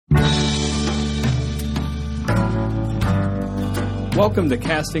Welcome to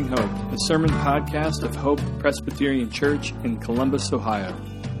Casting Hope, a sermon podcast of Hope Presbyterian Church in Columbus, Ohio.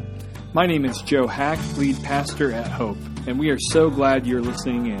 My name is Joe Hack, lead pastor at Hope, and we are so glad you're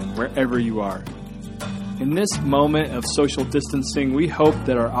listening in wherever you are. In this moment of social distancing, we hope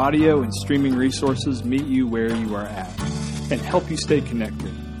that our audio and streaming resources meet you where you are at and help you stay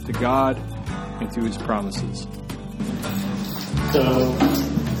connected to God and to His promises. So,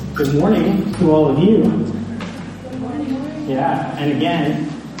 good morning to all of you. Yeah, and again,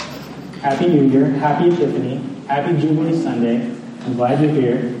 Happy New Year, Happy Epiphany, Happy Jubilee Sunday. I'm glad you're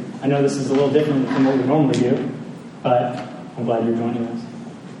here. I know this is a little different from what we normally do, but I'm glad you're joining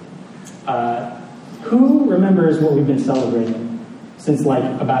us. Who remembers what we've been celebrating since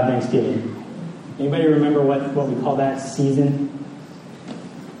about Thanksgiving? Anybody remember what we call that season?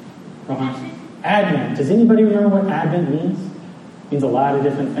 Advent. Does anybody remember what Advent means? It means a lot of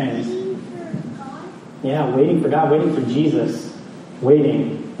different things. Yeah, waiting for God, waiting for Jesus,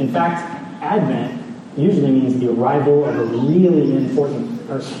 waiting. In fact, Advent usually means the arrival of a really important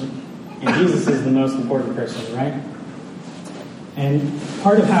person. And Jesus is the most important person, right? And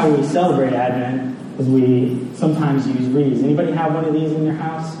part of how we celebrate Advent is we sometimes use wreaths. Anybody have one of these in your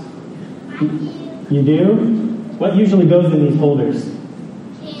house? You do? What usually goes in these holders?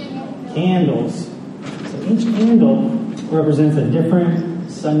 Candles. So each candle represents a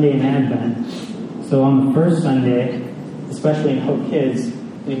different Sunday in Advent. So on the first Sunday, especially in Hope Kids,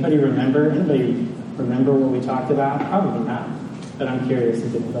 anybody remember what we talked about? Probably not, but I'm curious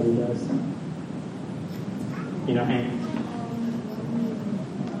if anybody does. You know, Hank?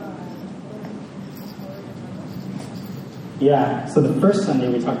 Yeah, so the first Sunday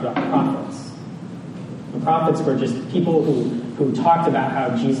we talked about prophets. The prophets were just people who talked about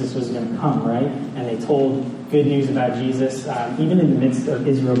how Jesus was going to come, right? And they told good news about Jesus, even in the midst of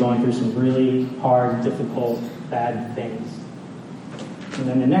Israel going through some really hard, difficult, bad things. And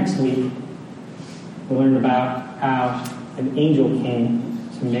then the next week, we learned about how an angel came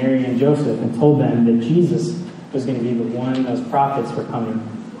to Mary and Joseph and told them that Jesus was going to be the one those prophets were telling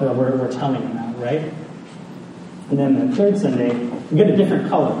about, right? And then the third Sunday, we get a different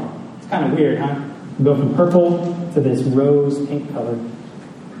color. It's kind of weird, huh? We go from purple to this rose pink color.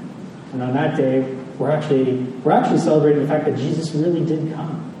 And on that day, we're actually celebrating the fact that Jesus really did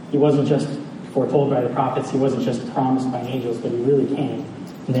come. He wasn't just foretold by the prophets. He wasn't just promised by angels, but he really came.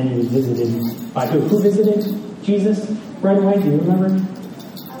 And then he was visited by who? Who visited Jesus right away? Do you remember?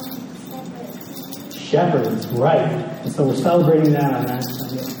 Shepherds, right. And so we're celebrating that on that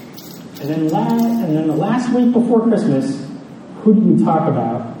Sunday. And then the last week before Christmas, who did we talk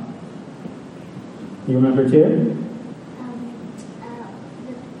about? You remember too?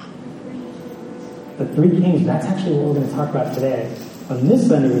 The three kings, that's actually what we're going to talk about today. On this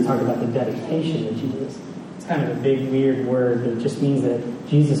Sunday, we talk about the dedication of Jesus. It's kind of a big, weird word, but it just means that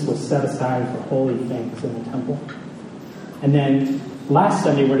Jesus was set aside for holy things in the temple. And then last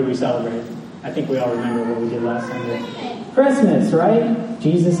Sunday, what did we celebrate? I think we all remember what we did last Sunday. Christmas, right?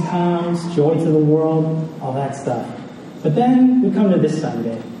 Jesus comes, joy to the world, all that stuff. But then we come to this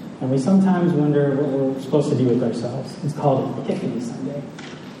Sunday, and we sometimes wonder what we're supposed to do with ourselves. It's called Epiphany Sunday.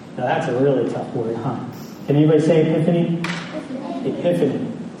 Now that's a really tough word, huh? Can anybody say Epiphany? Epiphany.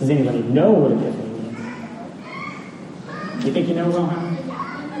 Does anybody know what Epiphany means? You think you know, Rohan?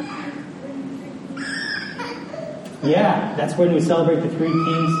 Yeah, that's when we celebrate the three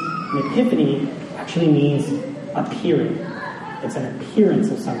kings. And Epiphany actually means appearing. It's an appearance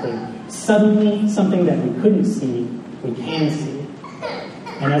of something. Suddenly, something that we couldn't see, we can see.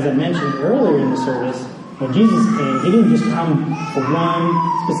 And as I mentioned earlier in the service, when Jesus came, He didn't just come for one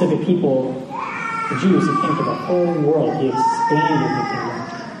specific people, the Jews. He came for the whole world. He expanded the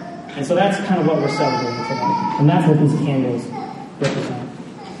kingdom. And so that's kind of what we're celebrating tonight. And that's what these candles represent.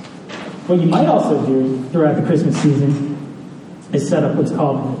 What you might also do throughout the Christmas season is set up what's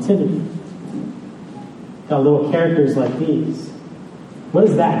called a nativity. Got little characters like these. What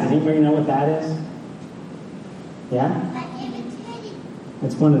is that? Does anybody know what that is? Yeah?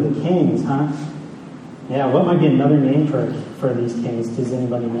 It's one of the kings, huh? Yeah, what might be another name for these kings? Does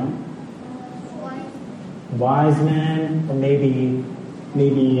anybody know? Wise men, or maybe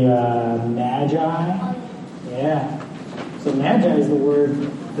magi? Yeah. So magi is the word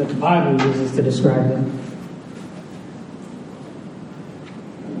that the Bible uses to describe them.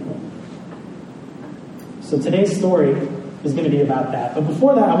 So today's story is going to be about that. But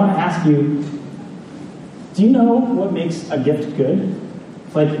before that, I want to ask you, do you know what makes a gift good?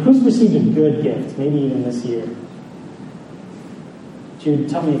 Who's received a good gift, maybe even this year? Jude,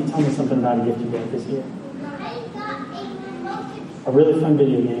 tell me something about a gift you got this year. A really fun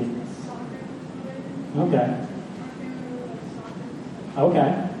video game. Okay.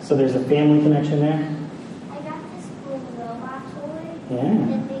 Okay, so there's a family connection there? I got this cool robot toy. Yeah.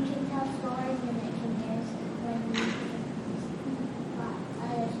 That they can tell stories and it can answer when we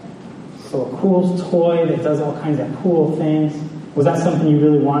So a cool toy that does all kinds of cool things. Was that something you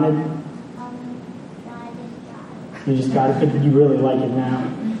really wanted? no, I just got it. You just got it, but you really like it now.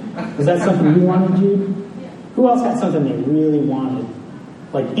 Was that something you wanted, Jude? Who else got something they really wanted?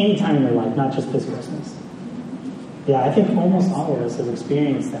 Like any time in their life, not just this Christmas. Yeah, I think almost all of us have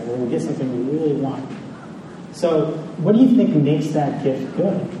experienced that, where we get something we really want. So, what do you think makes that gift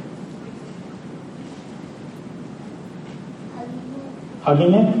good?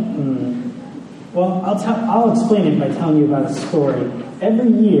 Hugging it? Well, I'll explain it by telling you about a story.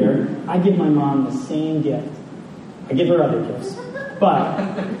 Every year, I give my mom the same gift. I give her other gifts.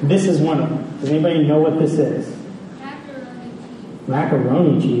 But this is one of them. Does anybody know what this is?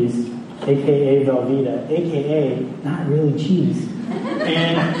 Macaroni cheese, a.k.a. Velveeta, a.k.a. not really cheese.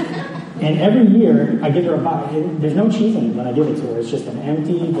 And every year, I give her a box. There's no cheese in it when I give it to her. It's just an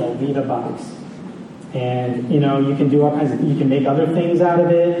empty Velveeta box. And, you know, you can do all kinds of, you can make other things out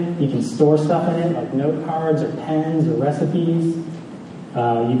of it. You can store stuff in it, like note cards or pens or recipes.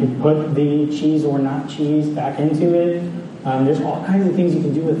 You can put the cheese or not cheese back into it. There's all kinds of things you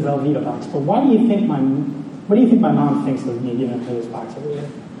can do with Velveeta box. But what do you think my mom thinks of me giving her this box every year?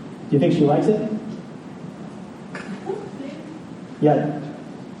 Do you think she likes it? Yeah.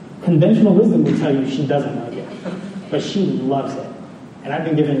 Conventional wisdom would tell you she doesn't like it. But she loves it. And I've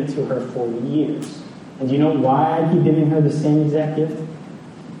been giving it to her for years. And do you know why I keep giving her the same exact gift?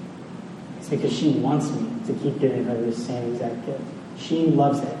 It's because she wants me to keep giving her the same exact gift. She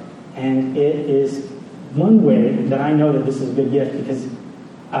loves it. And it is one way that I know that this is a good gift, because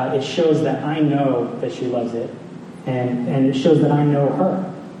it shows that I know that she loves it. And it shows that I know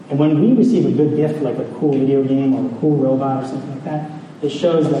her. And when we receive a good gift, like a cool video game or a cool robot or something like that, it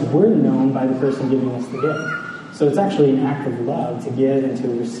shows that we're known by the person giving us the gift. So it's actually an act of love to give and to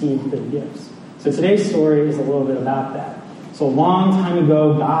receive good gifts. So today's story is a little bit about that. So a long time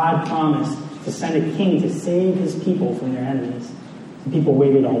ago, God promised to send a king to save his people from their enemies. And people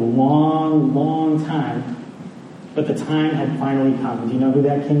waited a long, long time, but the time had finally come. Do you know who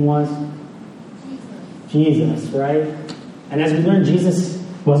that king was? Jesus, right? And as we learned, Jesus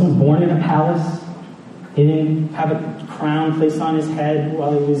wasn't born in a palace. He didn't have a crown placed on his head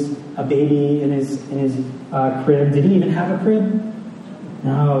while he was a baby in his crib. Did he even have a crib?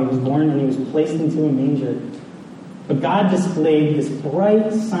 No, he was born and he was placed into a manger. But God displayed this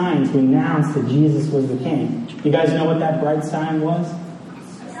bright sign to announce that Jesus was the king. You guys know what that bright sign was?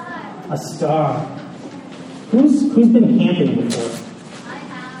 A star. Who's been camping before? I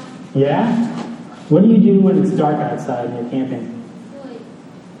have. Yeah? What do you do when it's dark outside and you're camping?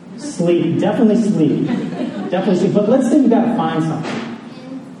 Sleep. Definitely sleep. Definitely sleep. But let's say you got to find something.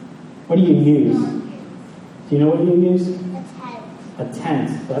 What do you use? Do you know what you use? A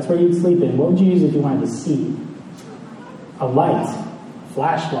tent. That's where you'd sleep in. What would you use if you wanted to see? A light. A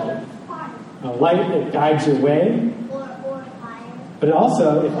flashlight. A light that guides your way. Or fire. But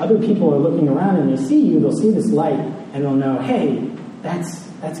also, if other people are looking around and they see you, they'll see this light and they'll know, hey, that's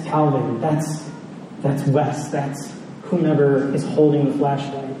Calvin. That's Wes. That's whomever is holding the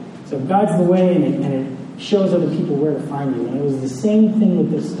flashlight. So it guides the way and it shows other people where to find you. And it was the same thing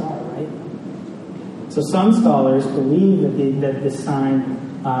with this star, right? So some scholars believe that this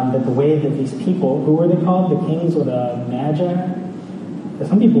sign, that the way that these people, who were they called? The kings or the magi?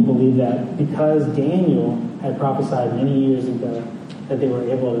 Some people believe that because Daniel had prophesied many years ago that they were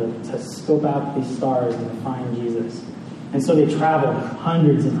able to scope out these stars and to find Jesus. And so they traveled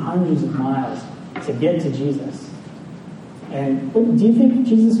hundreds and hundreds of miles to get to Jesus. And do you think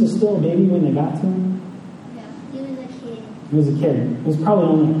Jesus was still a baby when they got to him? Yeah, he was a kid. He was a kid. He was probably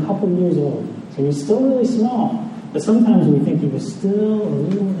only a couple years old. So he was still really small. But sometimes we think he was still a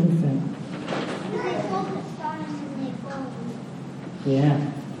little infant. Yeah.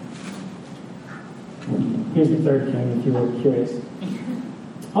 Here's the third king, if you were curious.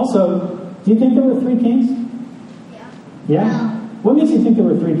 Also, do you think there were 3 kings? Yeah. Yeah? No. What makes you think there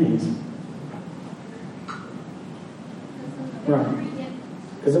were 3 kings? Right.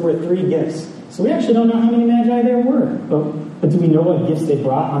 Because there were 3 gifts. So we actually don't know how many magi there were. But do we know what gifts they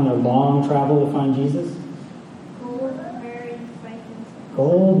brought on their long travel to find Jesus? Gold, myrrh, and frankincense.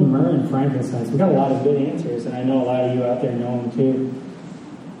 Gold, myrrh, and frankincense. We got a lot of good answers, and I know a lot of you out there know them too.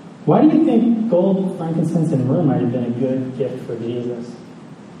 Why do you think gold, frankincense, and myrrh might have been a good gift for Jesus?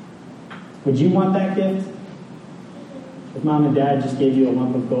 Would you want that gift? If mom and dad just gave you a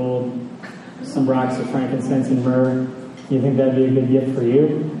lump of gold, some rocks of frankincense and myrrh, do you think that'd be a good gift for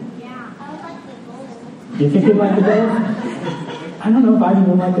you? Yeah, I would like the gold. You think you'd like the gold? I don't know if I'd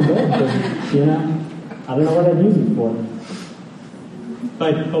even like the gold, because, you know, I don't know what I'd use it for.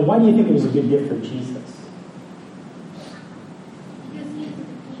 But why do you think it was a good gift for Jesus?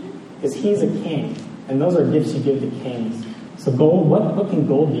 Because he's a king, and those are gifts you give to kings. So gold, what can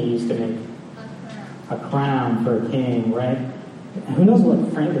gold be used to make? A crown for a king, right? And who knows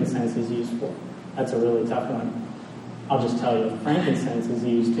what frankincense is used for? That's a really tough one. I'll just tell you, frankincense is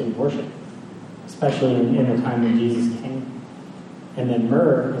used in worship, especially in the time when Jesus came. And then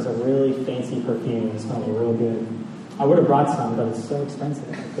myrrh is a really fancy perfume. It smells real good. I would have brought some, but it's so expensive.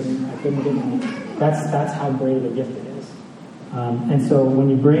 I couldn't get one. That's how great of a gift it is. And so when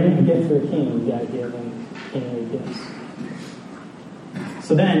you bring a gift for a king, you got to give him kingly gifts.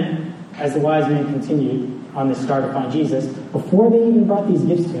 So then, as the wise men continued on this star to find Jesus, before they even brought these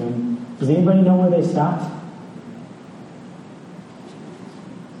gifts to him, does anybody know where they stopped?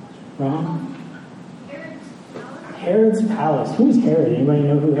 Wrong? Herod's palace. Who's Herod? Anybody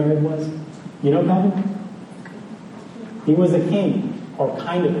know who Herod was? You know, Calvin? He was a king, or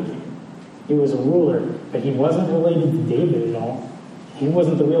kind of a king. He was a ruler, but he wasn't related to David at all. He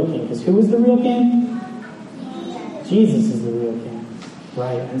wasn't the real king, because who was the real king? Jesus is the real king,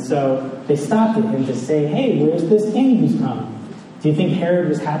 right? And so they stopped at him to say, hey, where's this king who's come? Do you think Herod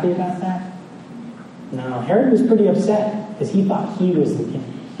was happy about that? No, Herod was pretty upset, because he thought he was the king.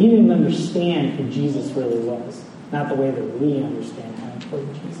 He didn't understand who Jesus really was. Not the way that we understand how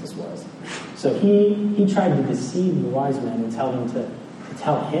important Jesus was. So he tried to deceive the wise men and tell them to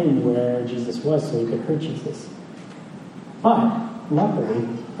tell him where Jesus was so he could hurt Jesus. But luckily,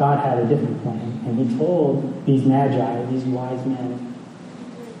 God had a different plan, and he told these magi, these wise men,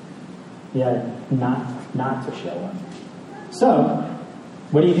 not to show up. So,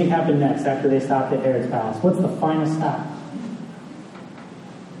 what do you think happened next after they stopped at Herod's palace? What's the final stop?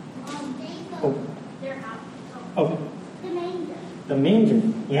 Oh. The manger.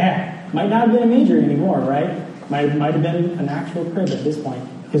 Yeah. Might not have been a manger anymore, right? Might have been an actual crib at this point.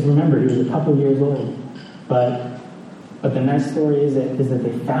 Because remember, he was a couple years old. But the next story is that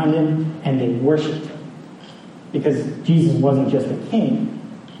they found him and they worshipped him. Because Jesus wasn't just a king.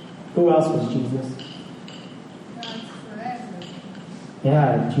 Who else was Jesus?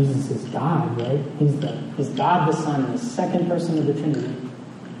 Yeah, Jesus is God, right? He's God the Son, the second person of the Trinity.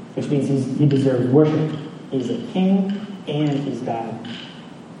 Which means he deserves worship. He's a king and he's God.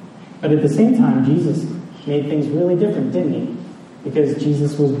 But at the same time, Jesus made things really different, didn't he? Because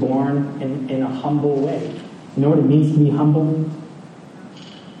Jesus was born in a humble way. You know what it means to be humble?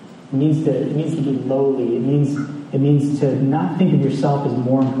 It means to be lowly. It means to not think of yourself as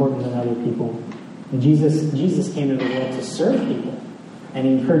more important than other people. And Jesus came to the world to serve people. And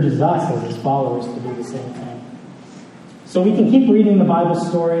he encourages us as his followers to do the same thing. So we can keep reading the Bible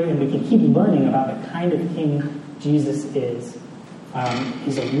story and we can keep learning about the kind of king Jesus is.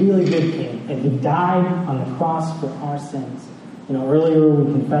 He's a really good king, and he died on the cross for our sins. You know, earlier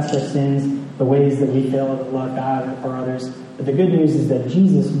we confessed our sins, the ways that we fail to love God or others. But the good news is that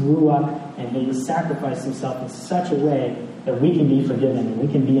Jesus grew up and he sacrificed himself in such a way that we can be forgiven and we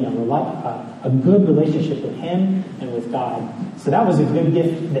can be in a good relationship with him and with God. So that was a good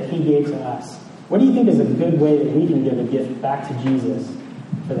gift that he gave to us. What do you think is a good way that we can give a gift back to Jesus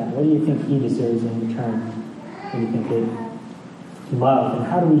for that? What do you think he deserves in return? What do you think it? Love. And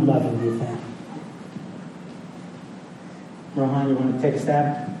how do we love him, do you think? Rohan, you want to take a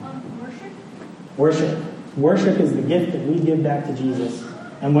stab? Worship. Worship is the gift that we give back to Jesus.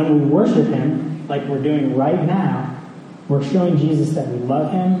 And when we worship him, like we're doing right now, we're showing Jesus that we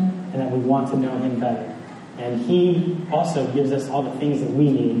love him and that we want to know him better. And he also gives us all the things that we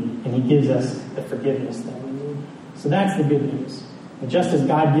need, and he gives us the forgiveness that we need. So that's the good news. And just as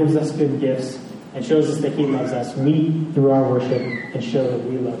God gives us good gifts and shows us that he loves us, we, through our worship, can show that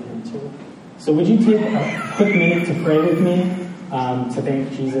we love him too. So would you take a quick minute to pray with me to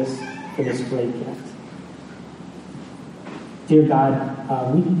thank Jesus for this great gift? Dear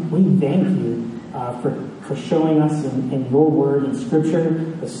God, we thank you for showing us in your word, in Scripture,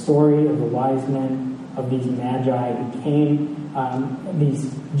 the story of the wise men, of these magi who came,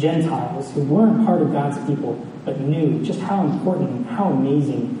 these Gentiles who weren't part of God's people, but knew just how important and how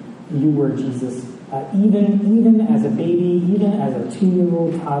amazing you were, Jesus. Even as a baby, even as a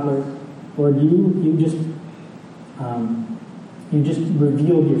 2-year-old toddler, Lord, you just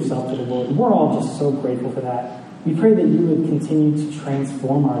revealed yourself to the world. We're all just so grateful for that. We pray that you would continue to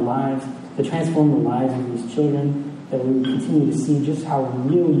transform our lives, to transform the lives of these children, that we would continue to see just how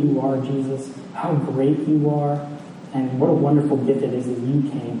real you are, Jesus, how great you are, and what a wonderful gift it is that you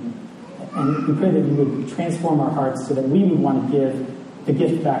came. And we pray that you would transform our hearts so that we would want to give the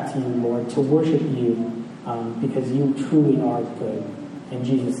gift back to you, Lord, to worship you because you truly are good, and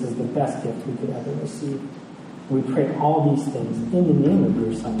Jesus is the best gift we could ever receive. We pray all these things in the name of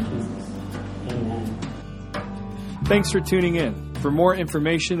your Son, Jesus. Amen. Thanks for tuning in. For more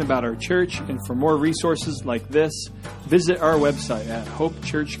information about our church and for more resources like this, visit our website at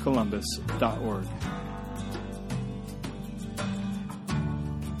hopechurchcolumbus.org.